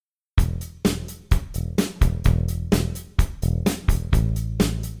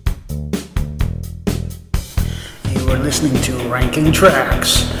listening to Ranking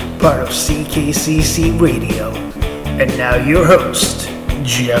Tracks, part of CKCC Radio. And now your host,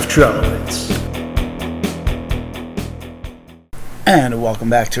 Jeff Trelowitz. And welcome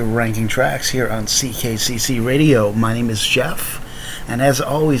back to Ranking Tracks here on CKCC Radio. My name is Jeff, and as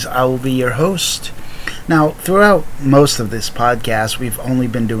always, I will be your host. Now, throughout most of this podcast, we've only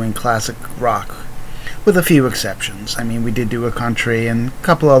been doing classic rock, with a few exceptions. I mean, we did do a country and a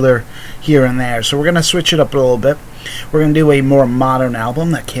couple other here and there, so we're going to switch it up a little bit. We're going to do a more modern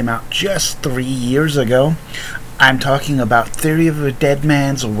album that came out just 3 years ago. I'm talking about Theory of a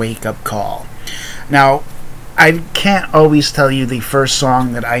Deadman's Wake Up Call. Now, I can't always tell you the first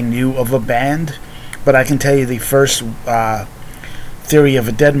song that I knew of a band, but I can tell you the first Theory of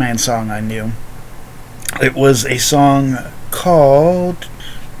a Deadman song I knew. It was a song called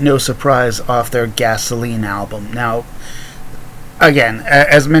No Surprise off their Gasoline album. Now, again,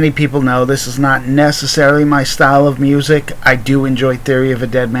 as many people know, this is not necessarily my style of music. I do enjoy Theory of a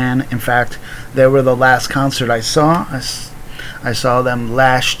Deadman. In fact, they were the last concert I saw. I saw them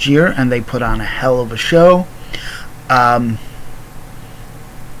last year, and they put on a hell of a show. Actually,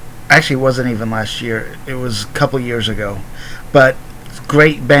 it wasn't even last year. It was a couple years ago. But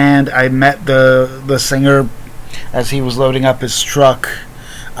great band. I met the singer as he was loading up his truck.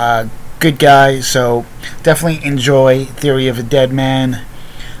 Good guy, so definitely enjoy Theory of a Deadman.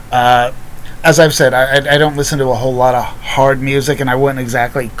 As I've said, I don't listen to a whole lot of hard music, and I wouldn't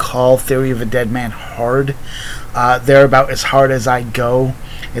exactly call Theory of a Deadman hard. They're about as hard as I go.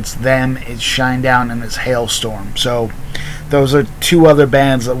 It's them, it's Shinedown, and it's Hailstorm. So those are two other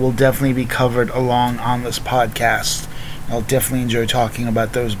bands that will definitely be covered along on this podcast. I'll definitely enjoy talking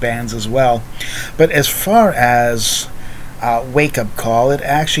about those bands as well. But as far as Wake Up Call, it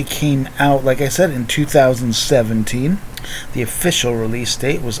actually came out, like I said, in 2017. The official release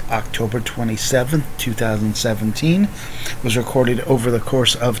date was October 27th, 2017. It was recorded over the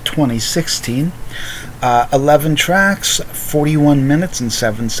course of 2016. 11 tracks, 41 minutes and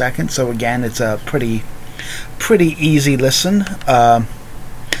 7 seconds. So again, it's a pretty easy listen.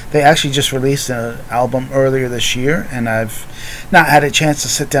 They actually just released an album earlier this year, and I've not had a chance to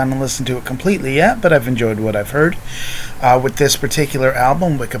sit down and listen to it completely yet, but I've enjoyed what I've heard. With this particular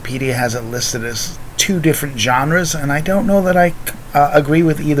album, Wikipedia has it listed as 2 different genres, and I don't know that I agree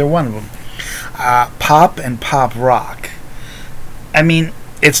with either one of them. Pop and pop rock. I mean,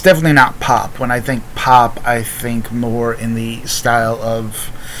 it's definitely not pop. When I think pop, I think more in the style of,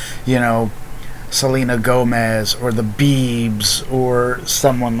 Selena Gomez or the Biebs or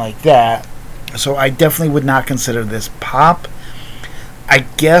someone like that. So I definitely would not consider this pop. I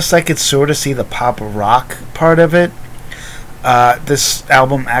guess I could sort of see the pop rock part of it. This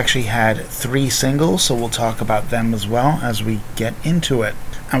album actually had 3 singles, so we'll talk about them as well as we get into it.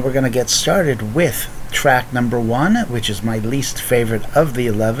 And we're going to get started with track number 1, which is my least favorite of the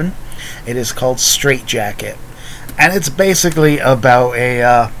 11. It is called Straight Jacket. And it's basically about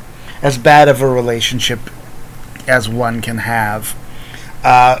as bad of a relationship as one can have.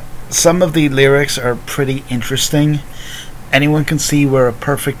 Some of the lyrics are pretty interesting. Anyone can see we're a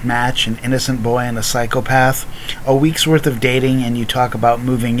perfect match, an innocent boy and a psychopath. A week's worth of dating and you talk about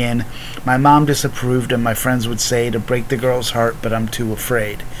moving in. My mom disapproved and my friends would say to break the girl's heart, but I'm too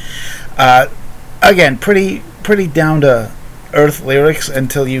afraid. Again, pretty down to earth lyrics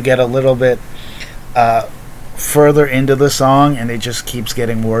until you get a little bit further into the song, and it just keeps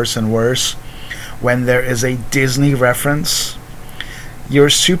getting worse and worse when there is a Disney reference. You're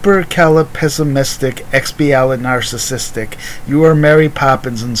super pessimistic, expialid narcissistic. You are Mary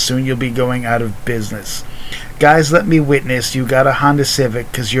Poppins and soon you'll be going out of business. Guys, let me witness you got a Honda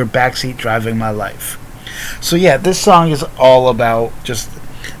Civic cause you're backseat driving my life. So yeah, this song is all about just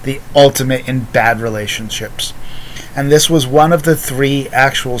the ultimate in bad relationships. And this was one of the 3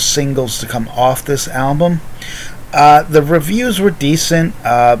 actual singles to come off this album. The reviews were decent.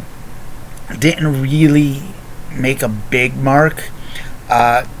 Didn't really make a big mark.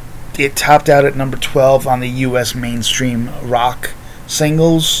 It topped out at number 12 on the U.S. mainstream rock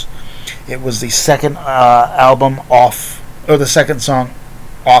singles. It was the second the second song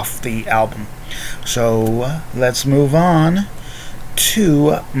off the album. So let's move on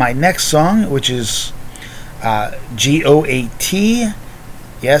to my next song, which is GOAT.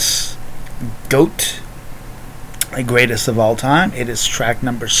 Yes, GOAT. The greatest of all time. It is track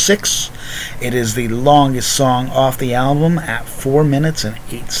number 6. It is the longest song off the album at 4 minutes and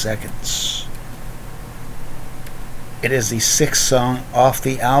 8 seconds. It is the 6th song off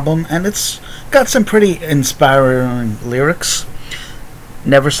the album, and it's got some pretty inspiring lyrics.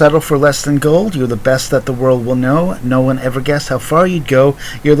 Never settle for less than gold. You're the best that the world will know. No one ever guessed how far you'd go.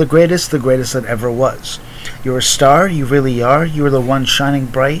 You're the greatest that ever was. You're a star, you really are. You're the one shining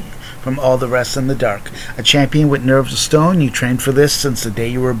bright from all the rest in the dark. A champion with nerves of stone, you trained for this since the day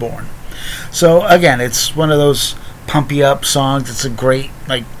you were born. So again, it's one of those pump you up songs. It's a great,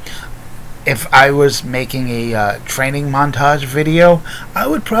 like, if I was making a training montage video, I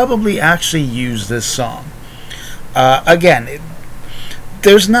would probably actually use this song.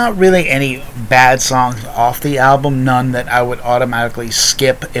 There's not really any bad songs off the album, none that I would automatically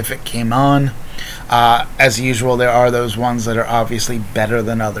skip if it came on. As usual, there are those ones that are obviously better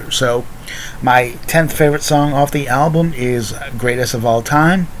than others. So, my 10th favorite song off the album is Greatest of All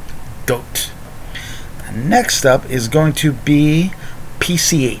Time, Goat. Next up is going to be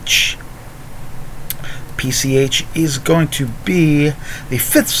PCH. PCH is going to be the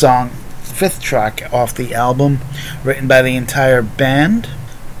fifth track off the album, written by the entire band.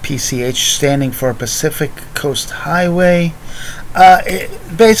 PCH standing for Pacific Coast Highway.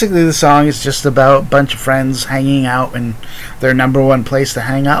 Basically, the song is just about a bunch of friends hanging out, and their number one place to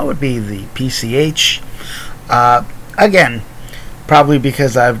hang out would be the PCH. Again, probably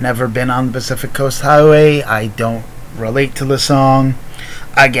because I've never been on the Pacific Coast Highway, I don't relate to the song.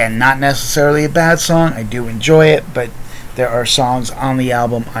 Again, not necessarily a bad song. I do enjoy it, but there are songs on the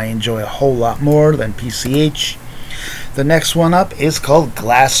album I enjoy a whole lot more than PCH. The next one up is called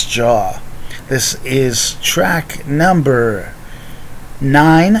Glassjaw. This is track number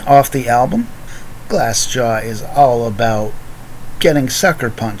 9 off the album. Glassjaw is all about getting sucker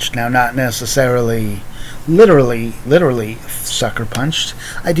punched. Now, not necessarily literally sucker punched.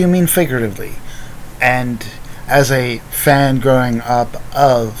 I do mean figuratively. And as a fan growing up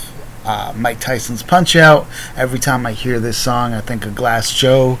of Mike Tyson's Punch-Out!, every time I hear this song, I think of Glass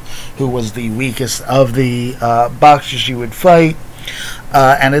Joe, who was the weakest of the boxers you would fight.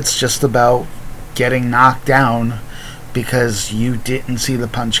 And it's just about getting knocked down because you didn't see the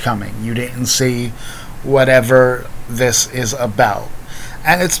punch coming. You didn't see whatever this is about.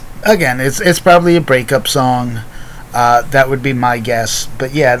 And it's probably a breakup song. That would be my guess.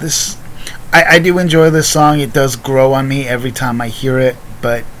 But yeah, I do enjoy this song. It does grow on me every time I hear it.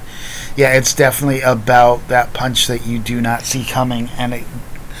 But yeah, it's definitely about that punch that you do not see coming, and it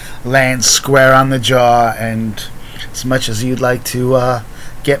lands square on the jaw, and as much as you'd like to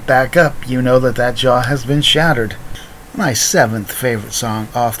get back up, you know that jaw has been shattered. My 7th favorite song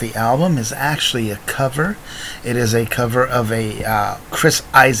off the album is actually a cover. It is a cover of a Chris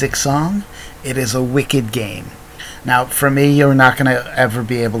Isaak song. It is A Wicked Game. Now, for me, you're not going to ever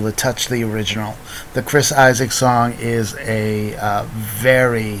be able to touch the original. The Chris Isaak song is a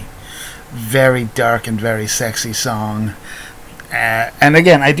very, very dark and very sexy song. And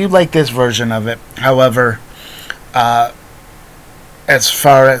again, I do like this version of it. However, as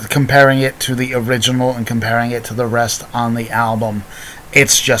far as comparing it to the original and comparing it to the rest on the album,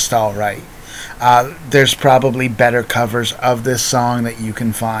 it's just alright. There's probably better covers of this song that you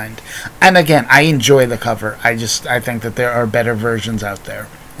can find. And again, I enjoy the cover. I think that there are better versions out there,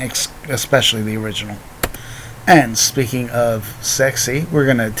 especially the original. And speaking of sexy, we're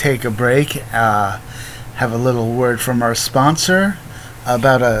going to take a break, have a little word from our sponsor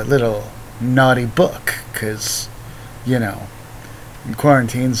about a little naughty book, because, you know, in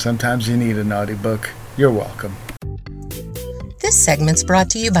quarantine, sometimes you need a naughty book. You're welcome. This segment's brought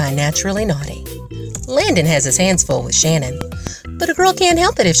to you by Naturally Naughty. Landon has his hands full with Shannon, but a girl can't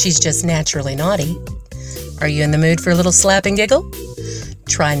help it if she's just naturally naughty. Are you in the mood for a little slap and giggle?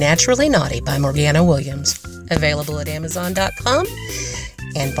 Try Naturally Naughty by Morgana Williams. Available at Amazon.com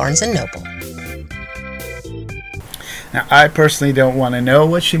and Barnes & Noble. Now, I personally don't want to know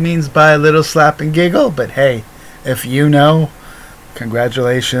what she means by a little slap and giggle, but hey, if you know,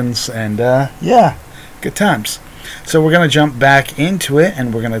 congratulations, and yeah, good times. So we're going to jump back into it,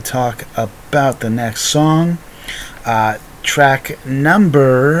 and we're going to talk about the next song. Track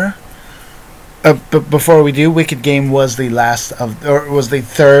number... but before we do, Wicked Game was the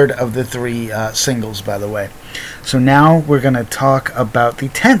third of the 3 singles, by the way. So now we're going to talk about the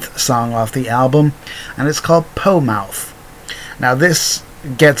 10th song off the album, and it's called Po Mouth. Now this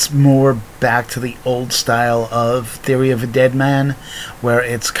gets more back to the old style of Theory of a Dead Man, where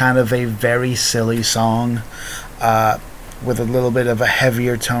it's kind of a very silly song with a little bit of a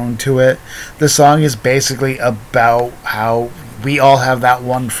heavier tone to it. The song is basically about how we all have that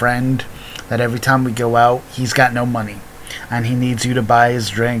one friend that every time we go out, he's got no money, and he needs you to buy his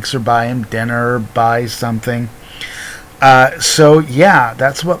drinks or buy him dinner or buy something. So yeah,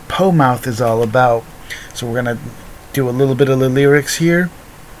 that's what Po Mouth is all about. So we're going to do a little bit of the lyrics here.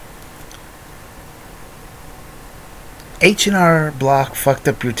 H&R Block fucked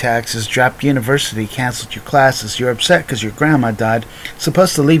up your taxes, dropped university, canceled your classes. You're upset because your grandma died.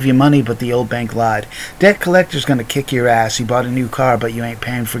 Supposed to leave you money, but the old bank lied. Debt collector's gonna kick your ass. You bought a new car, but you ain't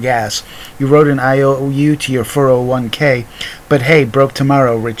paying for gas. You wrote an IOU to your 401k, but hey, broke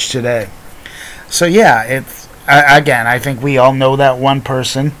tomorrow, rich today. So yeah, again, I think we all know that one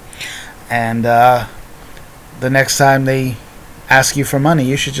person, and the next time they ask you for money,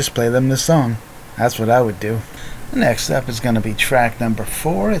 you should just play them this song. That's what I would do. Next up is going to be track number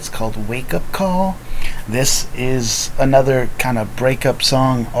 4. It's called Wake Up Call. This is another kind of breakup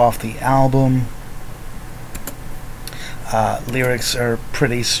song off the album. Lyrics are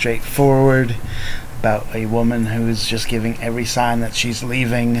pretty straightforward about a woman who is just giving every sign that she's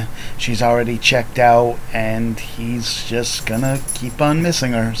leaving. She's already checked out, and he's just going to keep on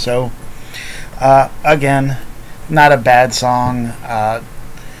missing her. So, again, not a bad song.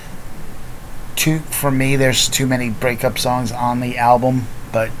 For me, there's too many breakup songs on the album,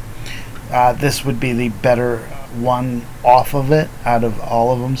 but this would be the better one off of it out of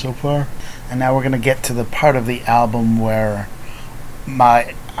all of them so far. And now we're going to get to the part of the album where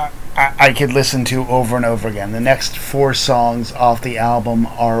I could listen to over and over again. The next 4 songs off the album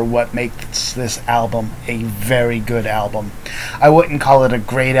are what makes this album a very good album. I wouldn't call it a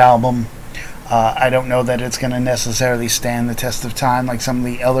great album. I don't know that it's going to necessarily stand the test of time like some of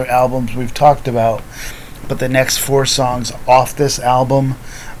the other albums we've talked about, but the next 4 songs off this album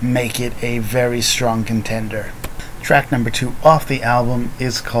make it a very strong contender. Track number 2 off the album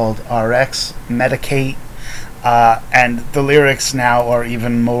is called RX, Medicate, and the lyrics now are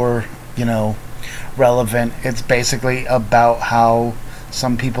even more, relevant. It's basically about how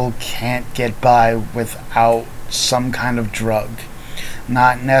some people can't get by without some kind of drug.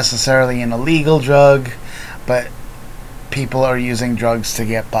 Not necessarily an illegal drug, but people are using drugs to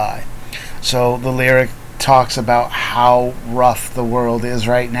get by. So the lyric talks about how rough the world is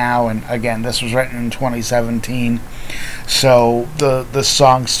right now, and again, this was written in 2017. So the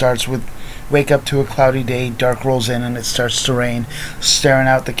song starts with, wake up to a cloudy day, dark rolls in and it starts to rain, staring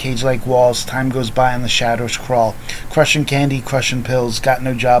out the cage-like walls, time goes by and the shadows crawl, crushing candy, crushing pills, got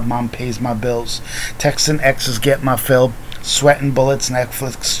no job, mom pays my bills, texting exes get my fill, sweating bullets,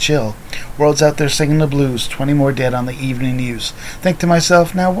 Netflix chill. World's out there singing the blues, 20 more dead on the evening news. Think to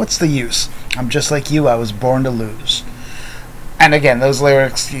myself, now what's the use? I'm just like you, I was born to lose. And again, those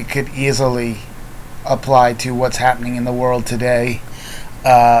lyrics you could easily apply to what's happening in the world today.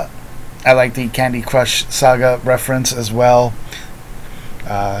 I like the Candy Crush Saga reference as well.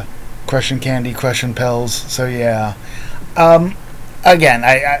 Crushing candy, crushing pills. So yeah. Again,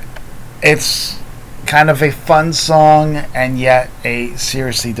 it's kind of a fun song and yet a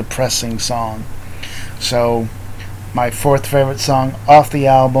seriously depressing song. So my 4th favorite song off the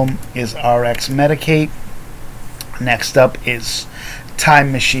album is RX Medicate. Next up is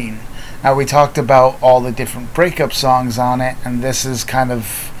Time Machine. Now we talked about all the different breakup songs on it, and this is kind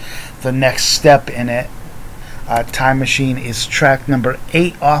of the next step in it. Time Machine is track number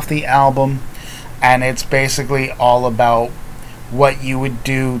 8 off the album, and it's basically all about what you would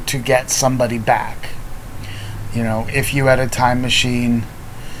do to get somebody back. If you had a time machine,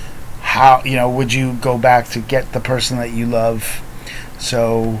 how would you go back to get the person that you love?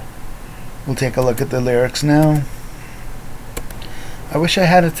 So we'll take a look at the lyrics now. I wish I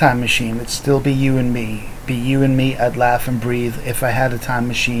had a time machine, it'd still be you and me. Be you and me, I'd laugh and breathe. If I had a time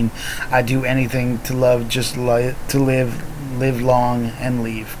machine, I'd do anything to love, just to live long and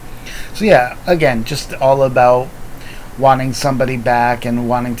leave. So yeah, again, just all about wanting somebody back and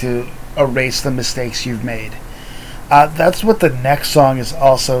wanting to erase the mistakes you've made. That's what the next song is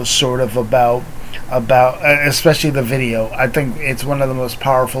also sort of about, especially the video. I think it's one of the most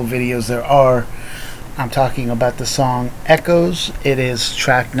powerful videos there are. I'm talking about the song Echoes. It is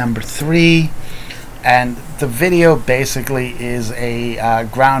track number 3, and the video basically is a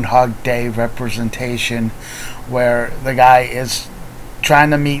Groundhog Day representation where the guy is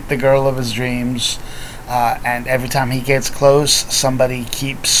trying to meet the girl of his dreams, and every time he gets close, somebody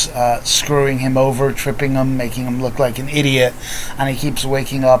keeps screwing him over, tripping him, making him look like an idiot, and he keeps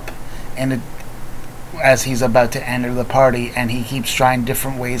waking up as he's about to enter the party, and he keeps trying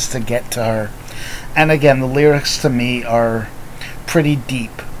different ways to get to her. And again, the lyrics to me are pretty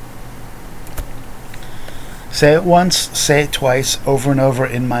deep. Say it once, say it twice, over and over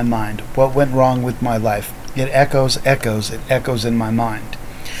in my mind. What went wrong with my life? It echoes, it echoes in my mind.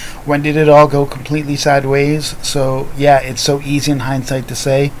 When did it all go completely sideways? So, yeah, it's so easy in hindsight to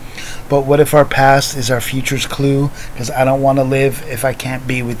say. But what if our past is our future's clue? Because I don't want to live if I can't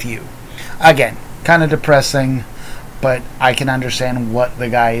be with you. Again, kind of depressing, but I can understand what the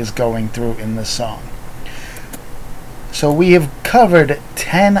guy is going through in this song. So we have covered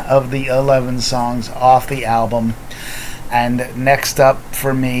 10 of the 11 songs off the album. And next up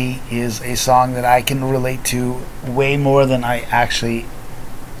for me is a song that I can relate to way more than I actually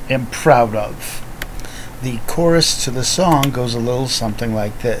am proud of. The chorus to the song goes a little something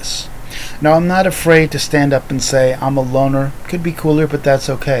like this. Now, I'm not afraid to stand up and say I'm a loner. Could be cooler, but that's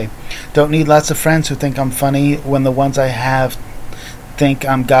okay. Don't need lots of friends who think I'm funny when the ones I have think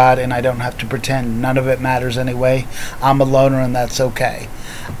I'm God and I don't have to pretend. None of it matters anyway. I'm a loner and that's okay.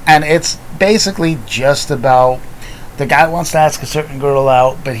 And it's basically just about the guy wants to ask a certain girl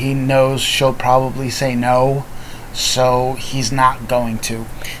out, but he knows she'll probably say no, so he's not going to.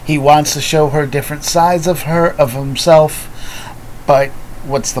 He wants to show her different sides of himself, but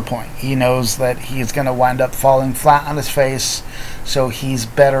what's the point? He knows that he's going to wind up falling flat on his face, so he's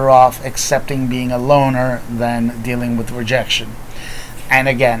better off accepting being a loner than dealing with rejection. And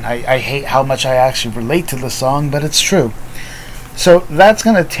again, I hate how much I actually relate to the song, but it's true. So that's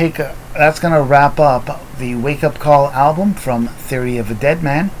going to wrap up the Wake Up Call album from Theory of a Dead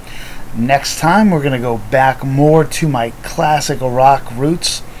Man. Next time we're going to go back more to my classical rock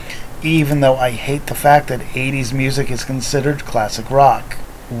roots, even though I hate the fact that 80s music is considered classic rock.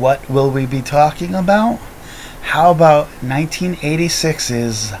 What will we be talking about? How about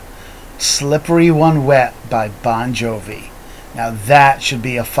 1986's Slippery When Wet by Bon Jovi? Now that should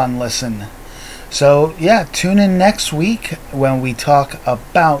be a fun listen. So yeah, tune in next week when we talk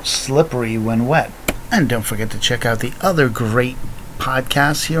about Slippery When Wet. And don't forget to check out the other great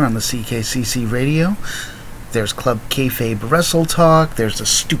podcasts here on the CKCC Radio. There's Club Kayfabe Wrestle Talk. There's the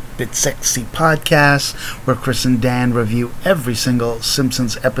Stupid Sexy Podcast, where Chris and Dan review every single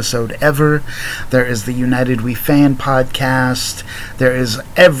Simpsons episode ever. There is the United We Fan Podcast. There is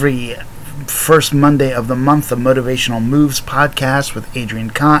every first Monday of the month, the Motivational Moves Podcast with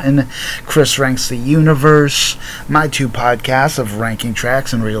Adrian Cotton. Chris Ranks the Universe. My two podcasts of Ranking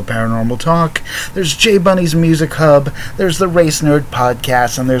Tracks and Real Paranormal Talk. There's J Bunny's Music Hub. There's the Race Nerd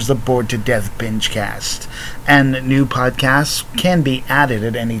Podcast. And there's the Bored to Death Bingecast. And new podcasts can be added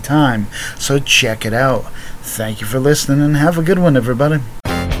at any time, so check it out. Thank you for listening and have a good one, everybody.